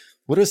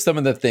some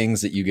of the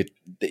things that you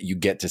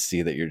get to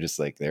see that you're just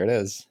like, there it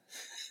is?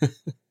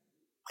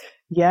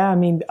 Yeah, I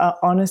mean,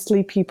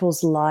 honestly,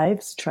 people's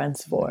lives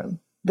transform.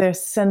 Their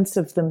sense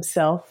of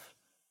themselves,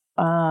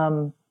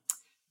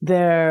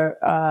 their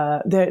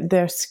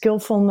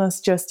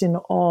skillfulness just in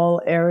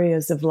all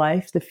areas of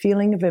life, the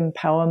feeling of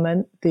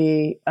empowerment,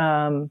 the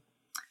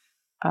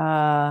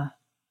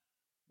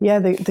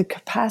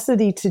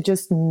capacity to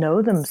just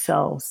know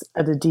themselves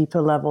at a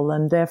deeper level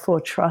and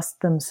therefore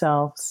trust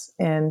themselves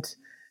and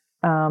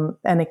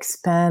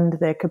expand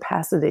their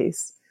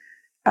capacities.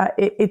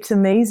 It's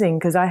amazing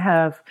because I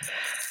have,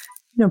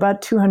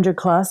 about 200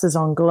 classes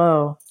on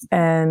Glow,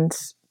 and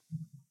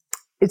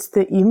it's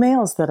the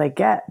emails that I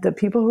get, that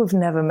people who've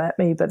never met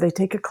me, but they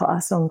take a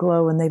class on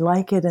Glow and they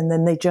like it, and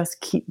then they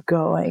just keep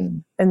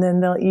going. And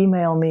then they'll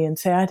email me and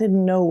say, I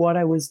didn't know what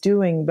I was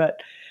doing, but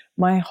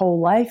my whole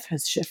life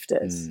has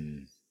shifted.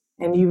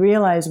 And you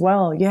realize,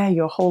 well, yeah,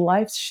 your whole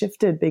life's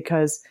shifted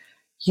because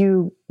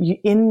you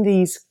in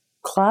these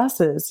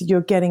classes,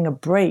 you're getting a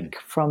break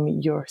from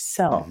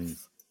yourself.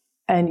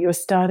 And you're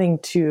starting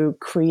to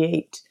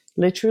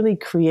literally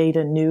create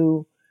a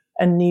new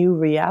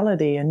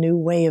reality, a new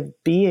way of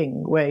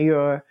being, where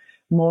you're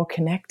more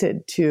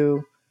connected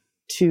to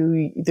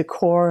the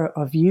core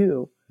of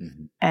you,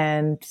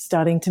 and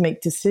starting to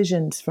make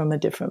decisions from a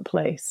different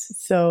place.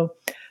 So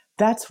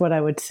that's what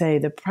I would say.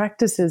 The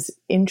practices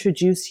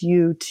introduce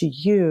you to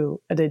you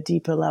at a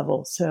deeper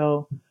level.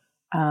 So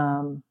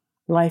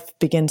life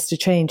begins to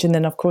change. And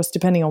then, of course,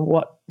 depending on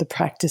what the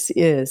practice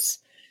is,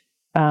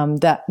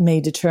 that may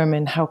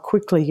determine how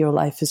quickly your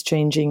life is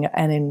changing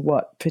and in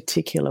what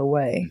particular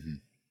way.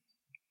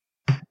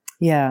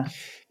 Yeah.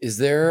 Is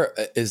there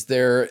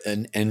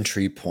an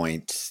entry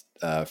point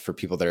for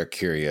people that are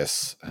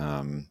curious,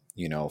 for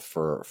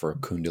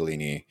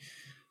Kundalini,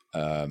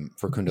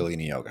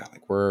 yoga?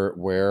 Like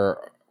where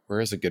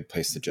is a good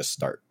place to just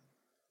start?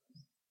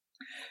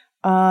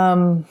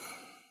 Well,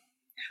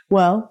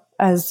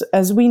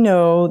 as we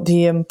know,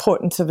 the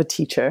importance of a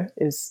teacher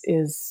is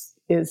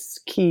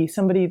key,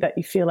 somebody that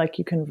you feel like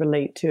you can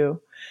relate to.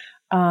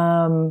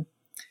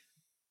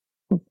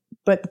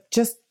 But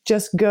just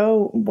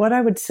go, what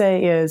I would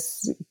say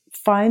is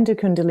find a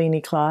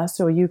Kundalini class,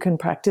 or you can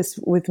practice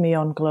with me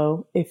on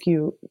Glow if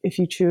you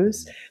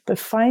choose, but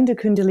find a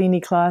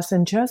Kundalini class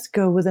and just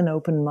go with an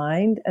open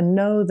mind and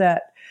know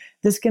that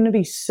there's going to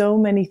be so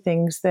many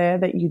things there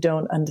that you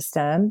don't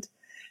understand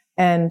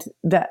and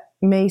that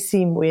may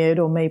seem weird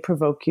or may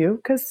provoke you,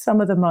 because some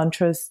of the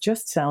mantras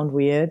just sound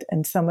weird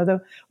and some of the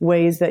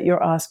ways that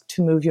you're asked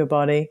to move your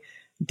body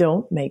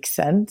don't make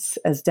sense,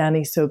 as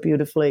Danny so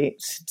beautifully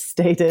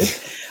stated.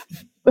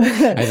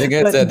 I think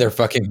I said they're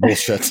fucking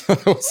bullshit.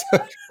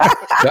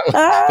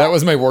 that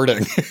was my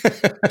wording.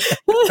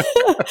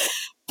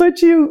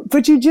 But you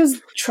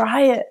just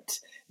try it,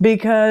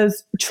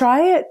 because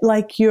try it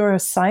like you're a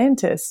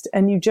scientist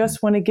and you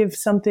just want to give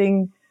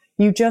something.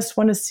 You just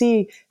want to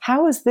see,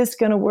 how is this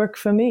going to work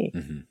for me?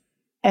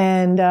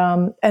 And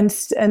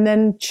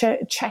then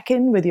check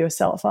in with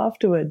yourself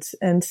afterwards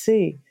and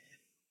see.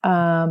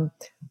 I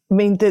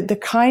mean, the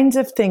kinds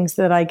of things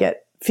that I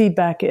get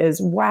feedback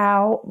is,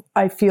 wow,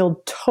 I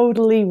feel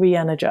totally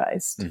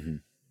re-energized,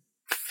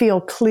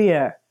 feel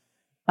clear.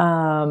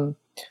 Wow,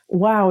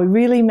 I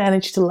really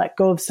managed to let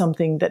go of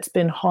something that's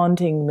been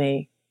haunting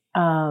me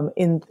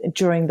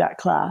during that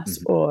class.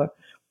 Or,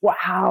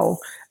 wow,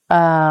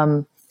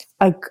 I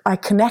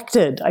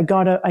connected. I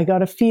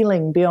got a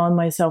feeling beyond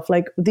myself.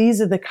 Like,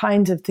 these are the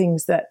kinds of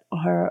things that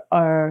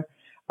are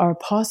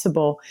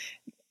possible.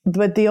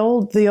 But the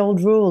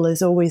old rule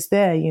is always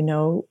there.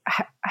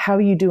 How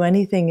you do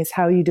anything is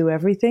how you do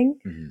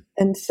everything.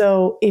 And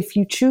so, if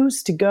you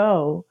choose to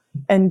go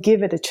and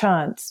give it a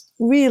chance,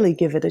 really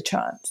give it a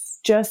chance.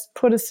 Just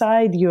put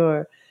aside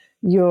your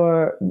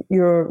your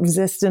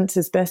resistance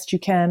as best you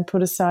can.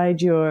 Put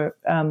aside your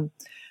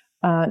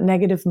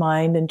negative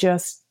mind and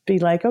just be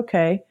like,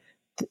 okay,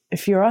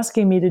 if you're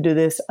asking me to do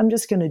this, I'm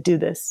just going to do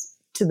this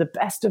to the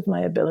best of my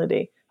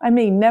ability. I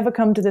may never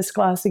come to this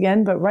class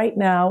again, but right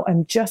now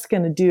I'm just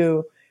going to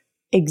do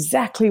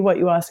exactly what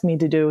you ask me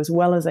to do as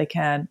well as I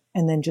can,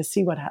 and then just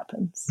see what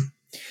happens.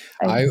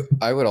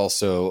 I would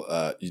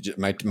also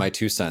my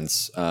 2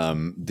 cents.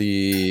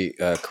 The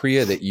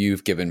Kriya that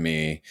you've given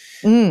me,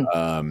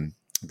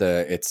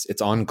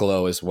 it's on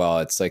Glow as well.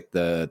 It's like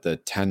the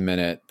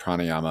 10-minute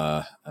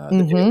pranayama,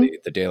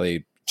 the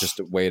daily just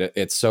a way to.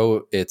 It's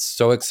so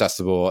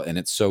accessible and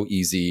it's so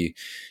easy.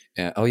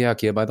 And, oh yeah,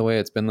 Kia, by the way,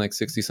 it's been like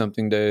 60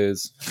 something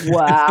days.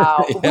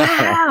 Wow.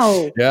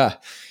 Wow. Yeah.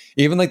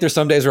 Even like there's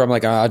some days where I'm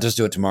like, I'll just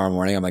do it tomorrow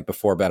morning. I'm like,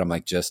 before bed, I'm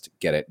like, just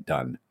get it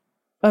done.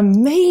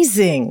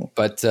 Amazing.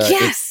 But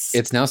yes.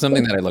 it's now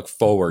something that I look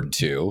forward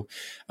to.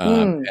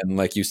 And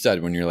like you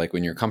said, when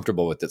you're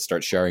comfortable with it,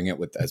 start sharing it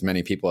with as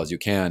many people as you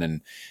can.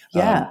 And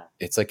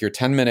it's like your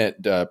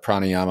 10-minute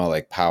pranayama,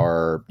 like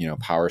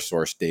power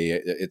source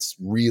day. It's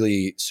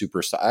really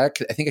super. I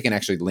think I can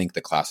actually link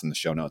the class in the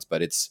show notes,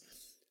 but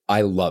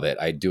I love it.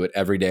 I do it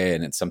every day.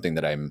 And it's something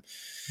that I'm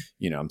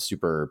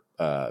super,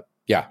 I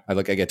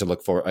get to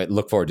look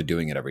forward to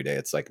doing it every day.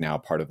 It's like now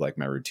part of like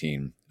my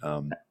routine.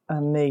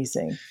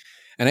 Amazing.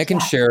 And I can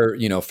share,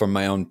 from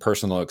my own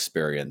personal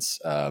experience,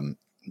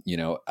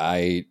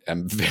 I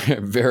am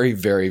very,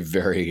 very,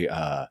 very,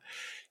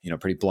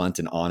 pretty blunt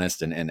and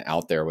honest and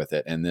out there with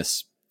it. And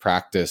this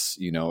practice,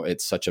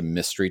 it's such a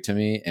mystery to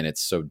me and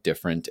it's so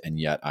different. And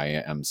yet I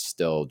am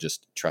still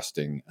just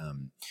trusting,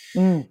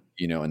 in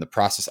the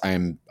process.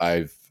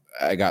 I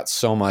got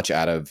so much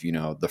out of,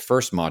 the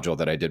first module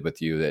that I did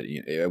with you that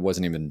it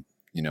wasn't even,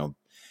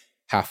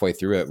 halfway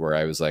through it where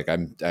I was like,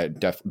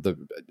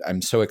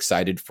 I'm so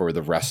excited for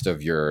the rest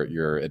of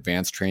your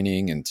advanced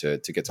training and to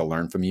get to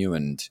learn from you.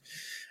 And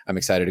I'm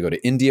excited to go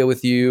to India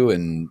with you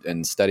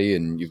and study.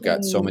 And you've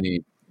got so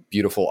many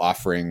beautiful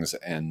offerings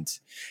and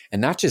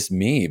not just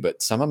me,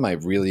 but some of my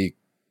really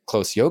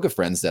close yoga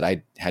friends that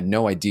I had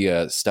no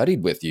idea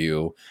studied with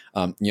you.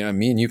 Me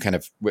and you kind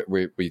of,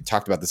 we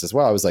talked about this as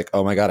well. I was like,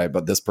 oh my God,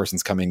 but this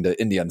person's coming to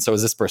India and so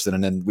is this person.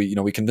 And then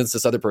we convinced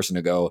this other person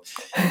to go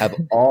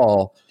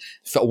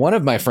so one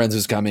of my friends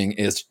who's coming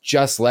is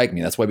just like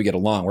me. That's why we get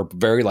along. We're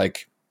very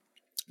like,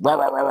 rah,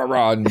 rah, rah, rah,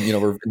 rah, and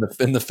we're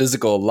in the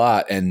physical a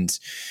lot. And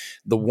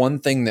the one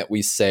thing that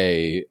we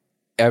say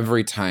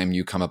every time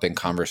you come up in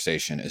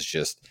conversation is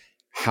just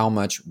how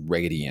much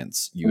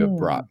radiance you have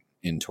brought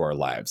into our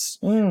lives,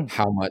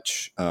 how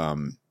much,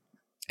 and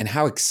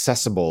how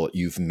accessible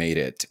you've made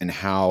it and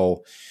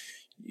how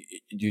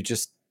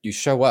you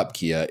show up,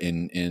 Kia,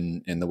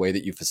 in the way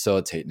that you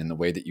facilitate and in the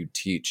way that you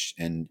teach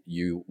and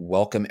you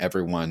welcome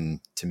everyone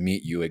to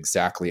meet you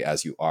exactly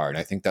as you are. And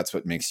I think that's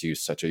what makes you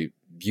such a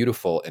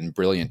beautiful and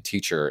brilliant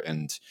teacher.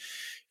 And,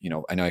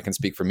 I know I can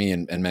speak for me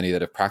and many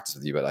that have practiced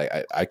with you,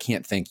 but I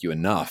can't thank you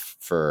enough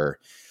for,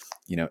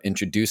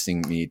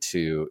 introducing me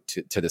to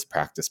this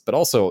practice, but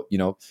also,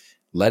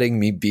 letting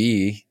me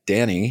be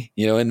Danny,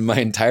 in my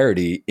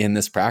entirety in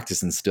this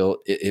practice and still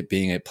it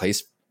being a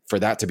place for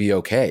that to be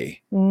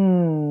okay.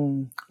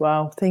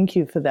 Wow. Thank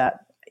you for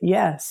that.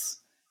 Yes.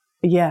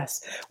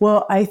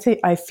 Well, I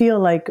feel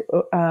like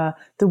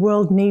the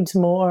world needs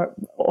more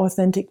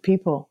authentic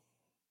people,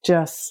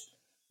 just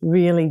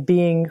really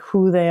being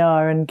who they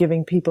are and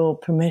giving people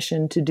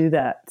permission to do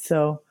that.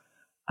 So,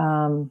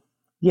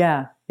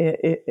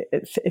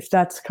 if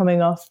that's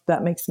coming off,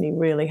 that makes me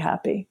really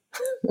happy.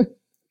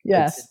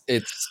 Yes.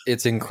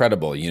 It's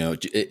incredible.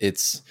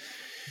 It's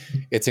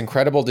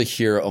incredible to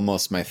hear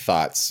almost my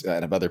thoughts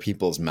out of other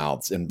people's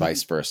mouths and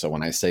vice versa.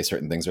 When I say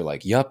certain things are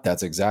like, yep,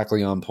 that's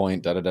exactly on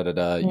point. Da, da, da, da,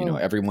 da.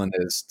 Everyone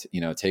that has,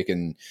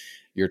 taken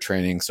your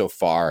training so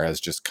far has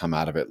just come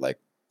out of it like,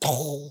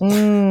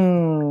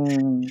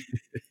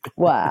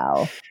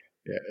 wow.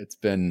 Yeah, it's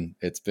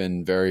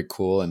been very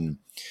cool. And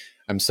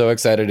I'm so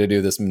excited to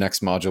do this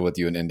next module with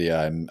you in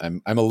India.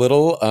 I'm a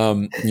little,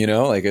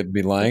 like I'd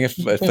be lying if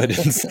I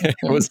didn't say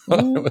it was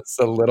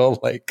a little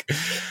like,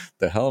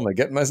 the hell am I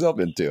getting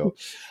myself into?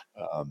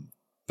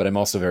 But I'm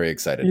also very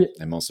excited. Yeah.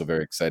 I'm also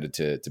very excited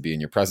to be in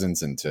your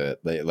presence and to,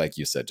 like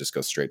you said, just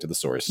go straight to the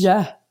source.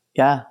 Yeah.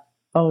 Yeah.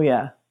 Oh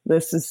yeah.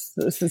 This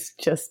is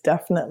just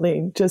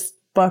definitely just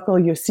buckle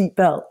your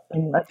seatbelt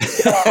and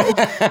let's go.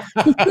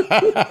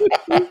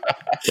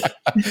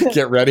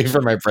 Get ready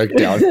for my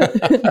breakdown.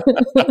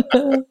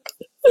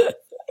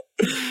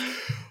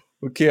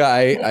 Okay,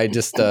 I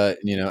just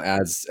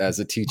as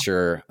a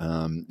teacher,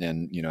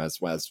 and as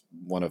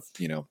one of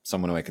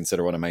someone who I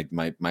consider one of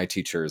my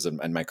teachers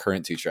and my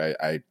current teacher,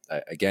 I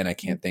again I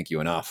can't thank you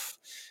enough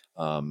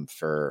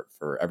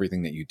for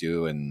everything that you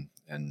do and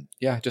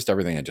just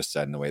everything I just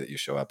said and the way that you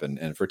show up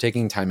and for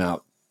taking time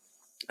out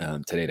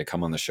today to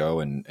come on the show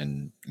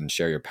and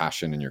share your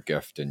passion and your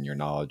gift and your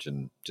knowledge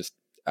and just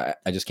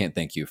I just can't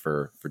thank you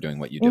for doing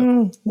what you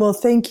do. Well,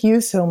 thank you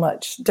so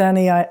much,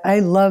 Danny. I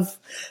love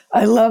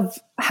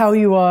how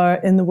you are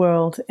in the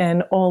world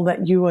and all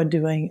that you are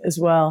doing as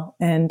well.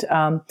 And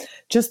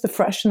just the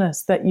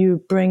freshness that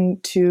you bring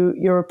to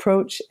your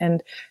approach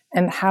and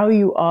how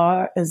you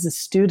are as a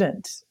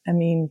student. I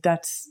mean,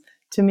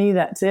 to me,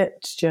 that's it.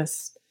 It's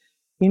just,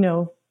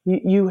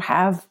 you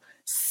have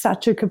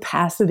such a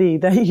capacity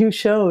that you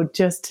showed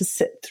just to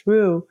sit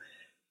through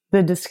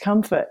the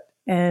discomfort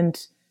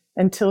and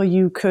until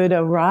you could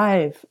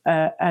arrive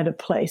at a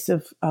place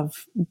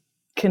of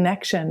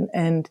connection.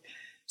 And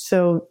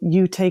so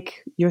you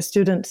take your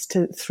students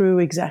through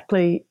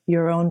exactly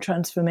your own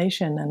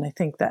transformation. And I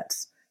think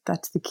that's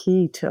the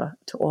key to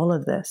all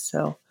of this.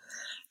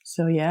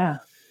 So yeah.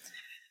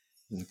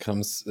 It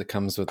comes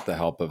with the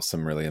help of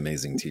some really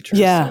amazing teachers.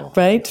 Yeah, so.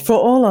 Right. For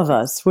all of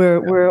us,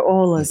 we're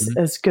all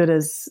as good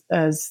as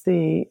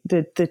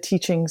the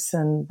teachings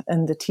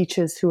and the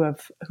teachers who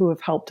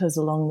have helped us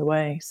along the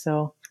way.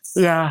 So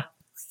yeah,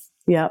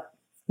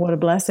 what a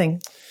blessing.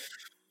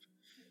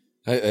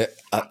 I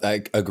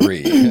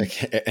agree.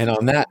 And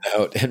on that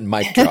note, and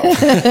mic drop.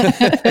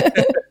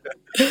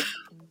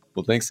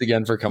 Well, thanks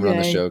again for coming on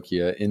the show,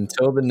 Kia.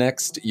 Until the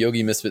next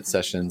Yogi Misfit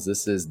sessions,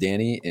 this is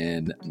Danny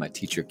and my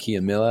teacher,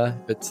 Kia Miller,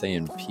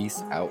 saying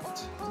peace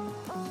out.